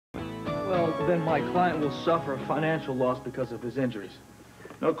Well, then my client will suffer a financial loss because of his injuries.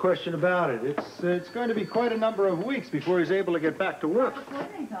 No question about it. It's going to be quite a number of weeks before he's able to get back to work. Dr.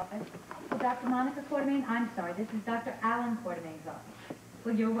 Quartermaine's office. Well, Dr. Monica Quartermaine, I'm sorry. This is Dr. Alan Quartermaine's office.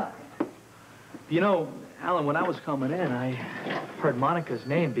 Well, you're welcome. You know, Alan, when I was coming in, I heard Monica's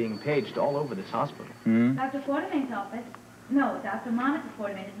name being paged all over this hospital. Hmm? Dr. Quartermaine's office? No, Dr. Monica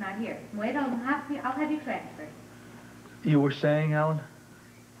Quartermaine is not here. Wait, I'll have you transferred. You were saying, Alan?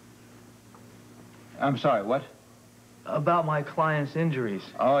 I'm sorry, what? About my client's injuries.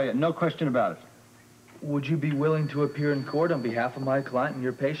 Oh, yeah, no question about it. Would you be willing to appear in court on behalf of my client and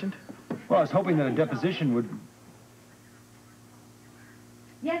your patient? Well, I was hoping that a deposition would...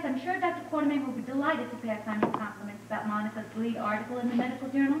 Yes, I'm sure Dr. Quartermaine will be delighted to pass on your compliments about Monica's lead article in the medical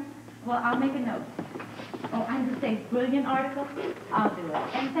journal. Well, I'll make a note. Oh, I'm to say brilliant article? I'll do it.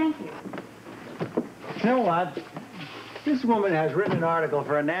 And thank you. You know what? This woman has written an article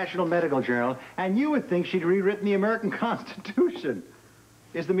for a national medical journal, and you would think she'd rewritten the American Constitution.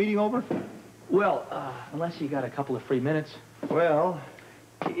 Is the meeting over? Well, unless you got a couple of free minutes. Well...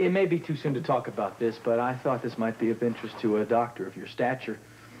 It may be too soon to talk about this, but I thought this might be of interest to a doctor of your stature.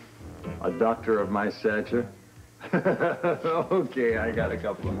 A doctor of my stature? Okay, I got a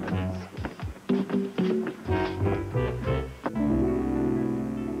couple of minutes.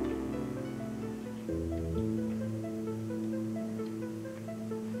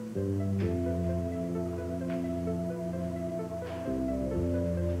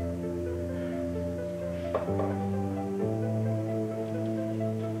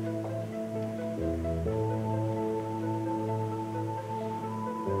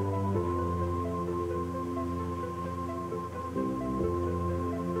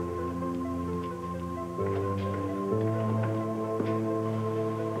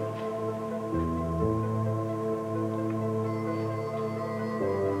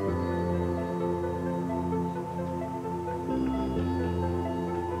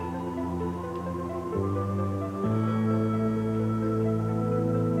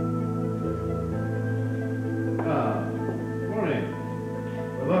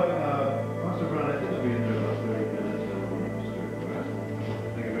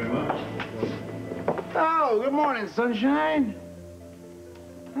 Good morning, sunshine.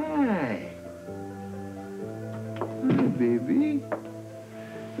 Hi. Hi, baby.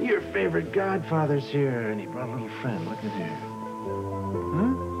 Your favorite godfather's here, and he brought a little friend. Look at here.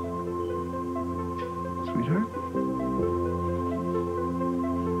 Huh? Sweetheart?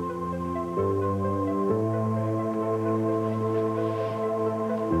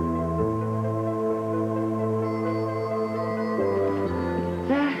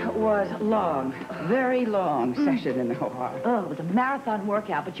 That was long. Very long session in the OR. Oh, it was a marathon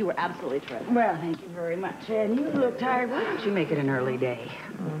workout, but you were absolutely terrific. Well, thank you very much. And you look tired. Why don't you make it an early day?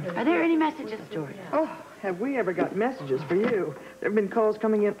 Are there any messages, Georgia? Oh, have we ever got messages for you? There have been calls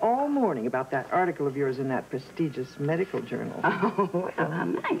coming in all morning about that article of yours in that prestigious medical journal. Oh, well,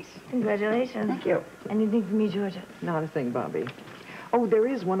 nice. Congratulations. Thank you. Anything for me, Georgia? Not a thing, Bobby. Oh, there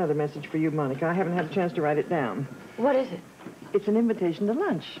is one other message for you, Monica. I haven't had a chance to write it down. What is it? It's an invitation to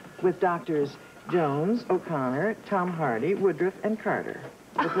lunch with doctors Jones, O'Connor, Tom Hardy, Woodruff, and Carter.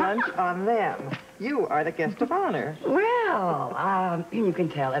 With lunch on them. You are the guest of honor. Well, you can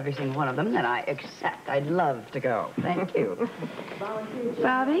tell every single one of them that I accept. I'd love to go. Thank you.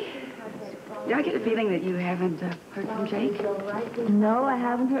 Bobby, do I get a feeling that you haven't heard from Jake? No, I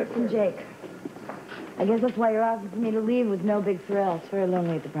haven't heard from Jake. I guess that's why you're asking for me to leave with no big thrill. It's very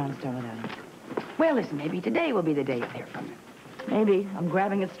lonely at the Brownstone without him. Well, listen, maybe today will be the day you hear from him. Maybe. I'm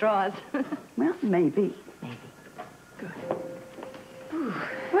grabbing at straws. Well, maybe. Maybe. Good.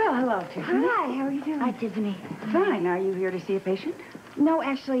 Well, hello, Tiffany. Hi, how are you doing? Hi, Tiffany. Fine. Are you here to see a patient? No,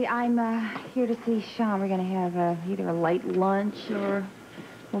 actually, I'm here to see Sean. We're going to have either a light lunch or,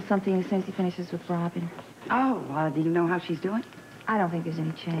 well, something as soon as he finishes with Robin. Oh, do you know how she's doing? I don't think there's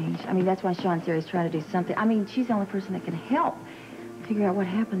any change. I mean, that's why Sean's here. He's trying to do something. I mean, she's the only person that can help figure out what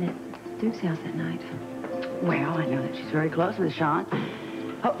happened at Duke's house that night. Well, I know that she's very close with Sean.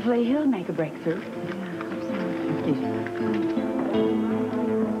 Hopefully he'll make a breakthrough. Yeah, I hope so. Excuse me.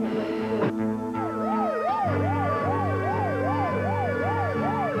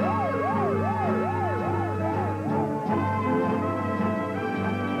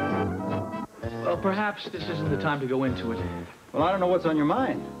 Well, perhaps this isn't the time to go into it. Well, I don't know what's on your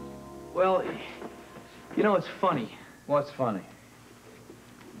mind. Well, you know, it's funny. What's funny?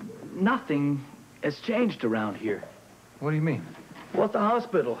 Nothing has changed around here. What do you mean? Well, at the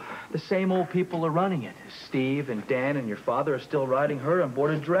hospital, the same old people are running it. Steve and Dan and your father are still riding her on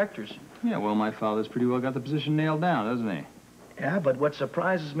board of directors. Yeah, well, my father's pretty well got the position nailed down, doesn't he? Yeah, but what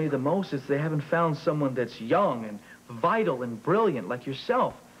surprises me the most is they haven't found someone that's young and vital and brilliant like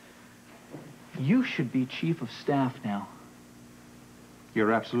yourself. You should be chief of staff now.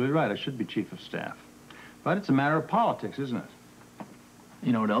 You're absolutely right. I should be chief of staff. But it's a matter of politics, isn't it?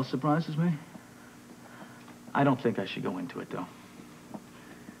 You know what else surprises me? I don't think I should go into it, though.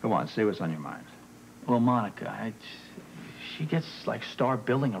 Go on, say what's on your mind. Well, Monica, she gets, like, star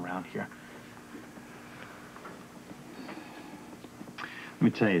billing around here.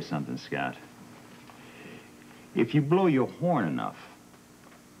 Let me tell you something, Scott. If you blow your horn enough,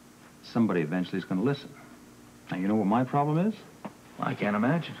 somebody eventually is going to listen. Now, you know what my problem is? I can't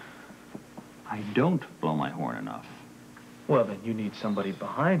imagine. I don't blow my horn enough. Well, then you need somebody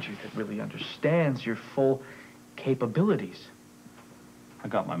behind you that really understands your full capabilities. I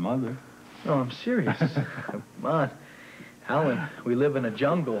got my mother. No, I'm serious. Come on. Alan, we live in a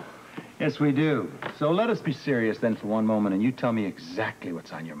jungle. Yes, we do. So let us be serious then for one moment, and you tell me exactly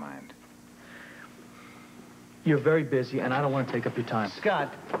what's on your mind. You're very busy, and I don't want to take up your time.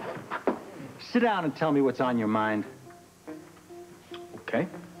 Scott, sit down and tell me what's on your mind. Okay.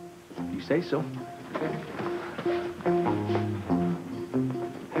 You say so.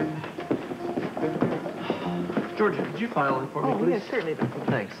 Georgia, could you file it for me, please? Yes, certainly, Doctor.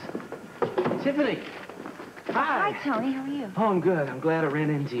 Thanks. Tiffany. Hi. Hi, Tony. How are you? Oh, I'm good. I'm glad I ran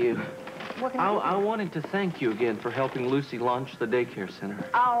into you. What can I do? I wanted to thank you again for helping Lucy launch the daycare center.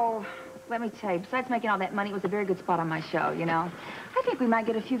 Oh, let me tell you, besides making all that money, it was a very good spot on my show, you know. I think we might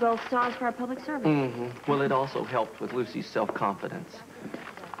get a few gold stars for our public service. Mm-hmm. Well, it also helped with Lucy's self-confidence.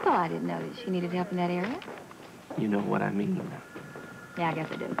 Well, I didn't know that she needed help in that area. You know what I mean. Yeah, I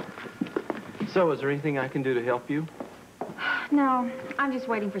guess I do. So, is there anything I can do to help you? No, I'm just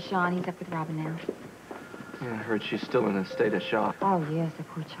waiting for Sean. He's up with Robin now. Yeah, I heard she's still in a state of shock Oh, yes, the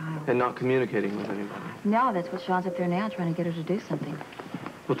poor child. and not communicating with anybody. No, that's what Sean's up there now, trying to get her to do something.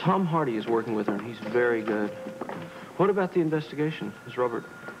 Well, Tom Hardy is working with her, and he's very good. What about the investigation? Has Robert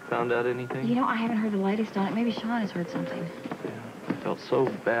found out anything? You know, I haven't heard the latest on it. Maybe Sean has heard something. Yeah, I felt so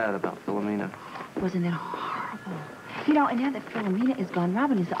bad about Philomena. Wasn't it horrible? You know, and now that Philomena is gone,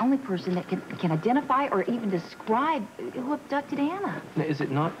 Robin is the only person that can identify or even describe who abducted Anna. Now, is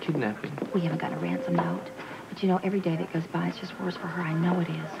it not kidnapping? We haven't got a ransom note. But, you know, every day that goes by, it's just worse for her. I know it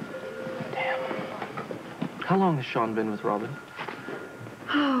is. Damn. How long has Sean been with Robin?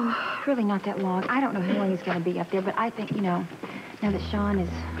 Oh, really not that long. I don't know how long he's going to be up there, but I think, you know, now that Sean is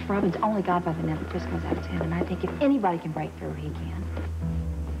Robin's only godfather now that Frisco's out of town, and I think if anybody can break through, he can.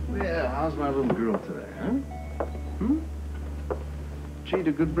 Well, how's my little girl today, huh? Hmm? She eat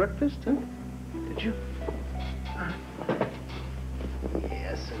a good breakfast, huh? Did you?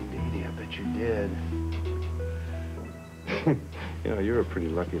 Yes, indeed. I bet you did. You know, you're a pretty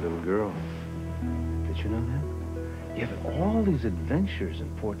lucky little girl. Did you know that? You have all these adventures in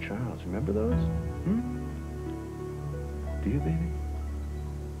Port Charles. Remember those? Hmm? Do you, baby?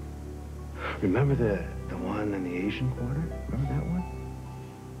 Remember the one in the Asian Quarter? Remember that one?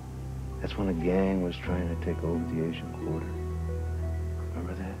 That's when a gang was trying to take over the Asian Quarter.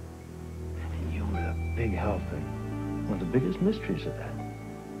 Remember that? And you were the big help in one of the biggest mysteries of that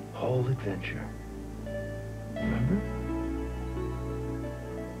whole adventure. Remember?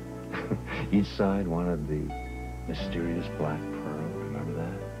 Each side wanted the mysterious black pearl. Remember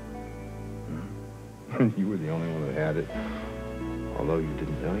that? Hmm? You were the only one that had it. Although you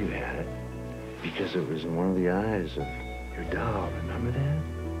didn't know you had it. Because it was in one of the eyes of your doll. Remember that?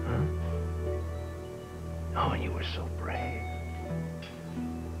 Huh? Oh, and you were so brave.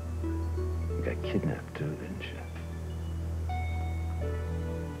 You got kidnapped, too, didn't you?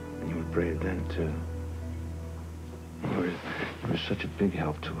 And you were brave then, too. You were such a big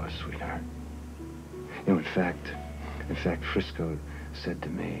help to us, sweetheart. You know, in fact, Frisco said to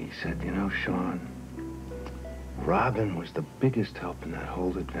me, he said, you know, Sean, Robin was the biggest help in that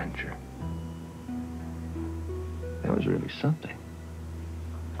whole adventure. That was really something.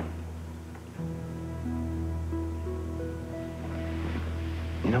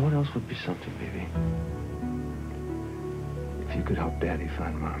 You know what else would be something, baby? If you could help Daddy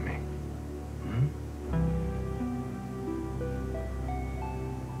find Mommy. Hmm?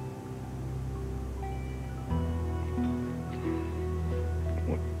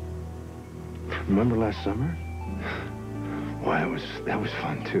 What? Remember last summer? Why, that was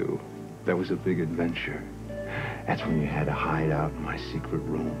fun, too. That was a big adventure. That's when you had to hide out in my secret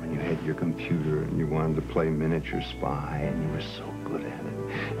room, and you had your computer, and you wanted to play miniature spy, and you were so good at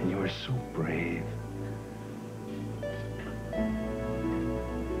it, and you were so brave.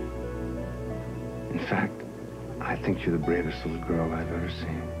 In fact, I think you're the bravest little girl I've ever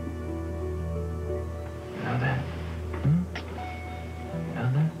seen. You know that? Hmm?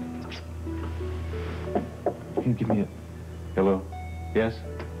 Can you give me a... Hello? Yes?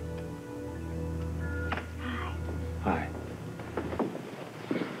 Hi.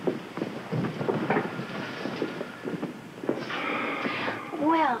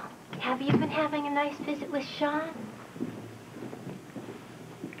 Well, have you been having a nice visit with Sean?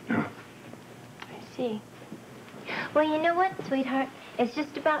 Yeah. I see. Well, you know what, sweetheart? It's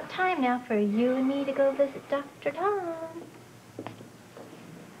just about time now for you and me to go visit Dr. Tom.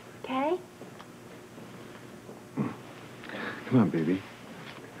 Okay? Come on, baby.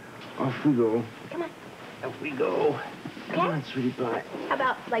 Off we go. Come on. Off we go. Okay? Come on, sweetie pie. How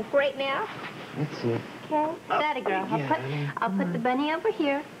about, like, right now? That's it. Okay? That a girl. I'll put the bunny over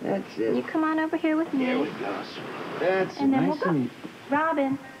here. That's it. You come on over here with me. There we go. That's And then nice we'll go. and...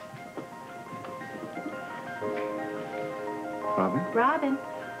 Robin. Robin? Robin.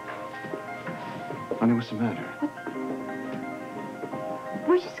 Honey, what's the matter?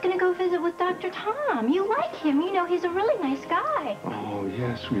 We're just gonna go visit with Dr. Tom. You like him. You know, he's a really nice guy. Oh,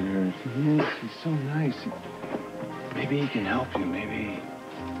 yes, sweetheart. Yes, he's so nice. Maybe he can help you, maybe.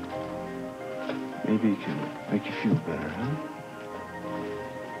 Maybe he can make you feel better, huh?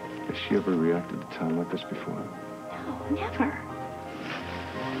 Has she ever reacted to Tom like this before? No, never.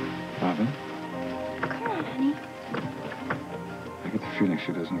 Robin? Come on, honey. I get the feeling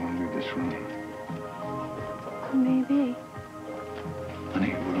she doesn't want to leave this room. Maybe.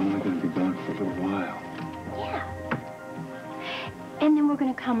 Honey, we're only going to be gone for a little while. Yeah. And then we're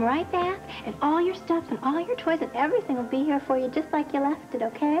going to come right back, and all your stuff and all your toys and everything will be here for you just like you left it,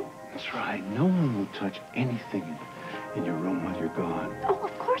 okay? That's right. No one will touch anything in your room while you're gone. Oh,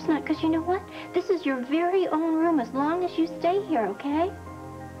 of course not, because you know what? This is your very own room as long as you stay here, okay?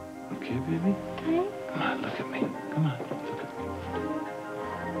 Okay, baby? Okay? Come on, look at me. Come on, look at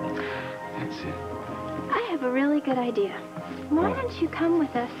me. That's it. I have a really good idea. Why don't you come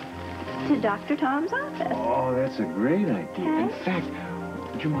with us to Dr. Tom's office? Oh, that's a great idea. Okay. In fact,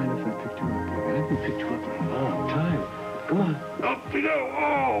 would you mind if I picked you up, baby? I haven't picked you up in a long time. Come on. Up we go.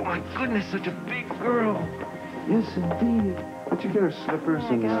 Oh, my goodness, such a big girl. Yes, indeed. Why don't you get her slippers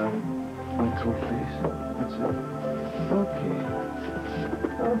and my coat, please? That's it. Okay.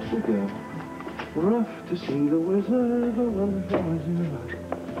 Up we go. We're off to see the wizard, the wonderful wizard.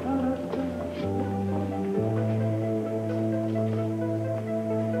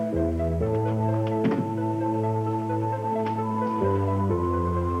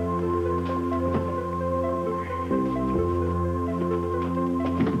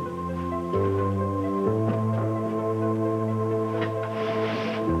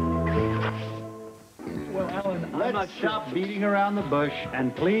 Let's stop beating around the bush,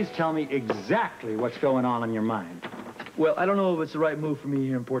 and please tell me exactly what's going on in your mind. Well, I don't know if it's the right move for me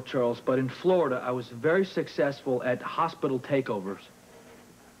here in Port Charles, but in Florida, I was very successful at hospital takeovers.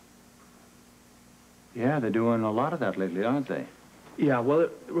 Yeah, they're doing a lot of that lately, aren't they? Yeah, well,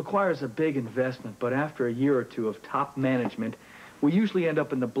 it requires a big investment, but after a year or two of top management, we usually end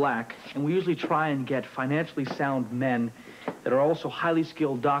up in the black, and we usually try and get financially sound men that are also highly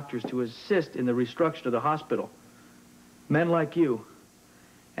skilled doctors to assist in the restructure of the hospital. Men like you.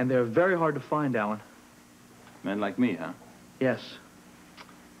 And they're very hard to find, Alan. Men like me, huh? Yes.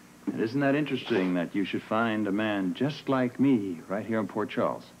 And isn't that interesting that you should find a man just like me right here in Port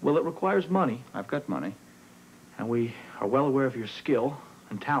Charles? Well, it requires money. I've got money. And we are well aware of your skill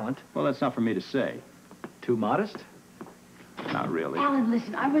and talent. Well, that's not for me to say. Too modest? Not really. Alan,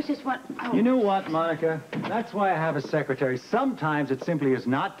 listen, I was just You know what, Monica? That's why I have a secretary. Sometimes it simply is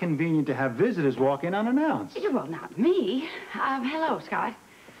not convenient to have visitors walk in unannounced. Well, not me. Hello, Scott.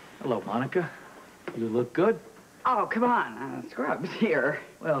 Hello, Monica. You look good. Oh, come on. Scrubs here.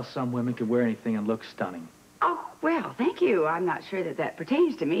 Well, some women can wear anything and look stunning. Oh, well, thank you. I'm not sure that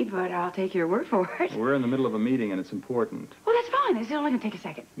pertains to me, but I'll take your word for it. We're in the middle of a meeting, and it's important. Well, that's fine. It's only going to take a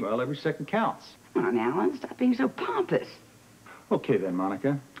second. Well, every second counts. Come on, Alan. Stop being so pompous. Okay, then,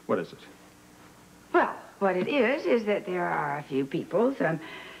 Monica. What is it? Well, what it is that there are a few people,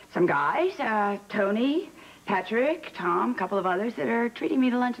 some guys, Tony, Patrick, Tom, a couple of others that are treating me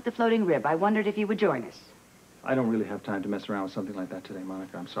to lunch at the Floating Rib. I wondered if you would join us. I don't really have time to mess around with something like that today,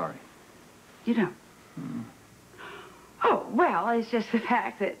 Monica. I'm sorry. You don't? Oh, well, it's just the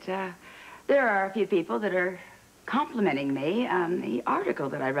fact that there are a few people that are complimenting me on the article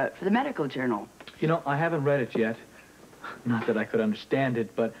that I wrote for the medical journal. You know, I haven't read it yet. Not that I could understand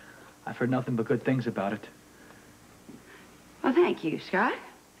it, but I've heard nothing but good things about it. Well, thank you, Scott.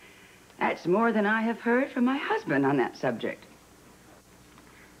 That's more than I have heard from my husband on that subject.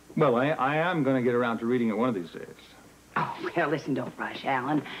 Well, I am going to get around to reading it one of these days. Oh, well, listen, don't rush,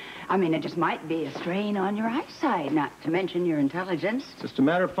 Alan. I mean, it just might be a strain on your eyesight, not to mention your intelligence. It's just a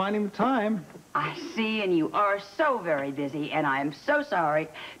matter of finding the time. I see, and you are so very busy, and I am so sorry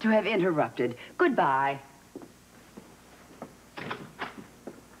to have interrupted. Goodbye.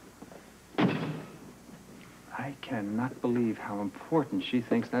 I cannot believe how important she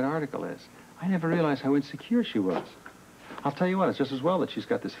thinks that article is. I never realized how insecure she was. I'll tell you what, it's just as well that she's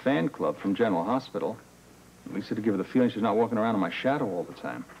got this fan club from General Hospital. At least it'll give her the feeling she's not walking around in my shadow all the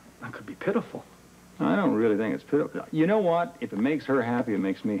time. That could be pitiful. I don't really think it's pitiful. You know what? If it makes her happy, it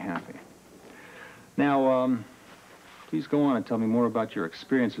makes me happy. Now, please go on and tell me more about your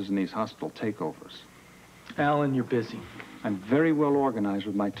experiences in these hospital takeovers. Alan, you're busy. I'm very well organized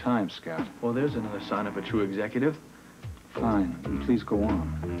with my time, Scout. Well, there's another sign of a true executive. Fine, then please go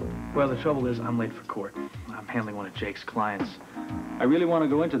on. Well, the trouble is I'm late for court. I'm handling one of Jake's clients. I really want to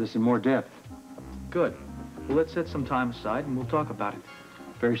go into this in more depth. Good. Well, let's set some time aside and we'll talk about it.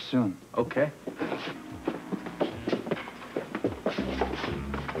 Very soon. Okay.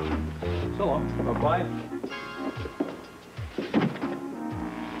 So long. Bye-bye.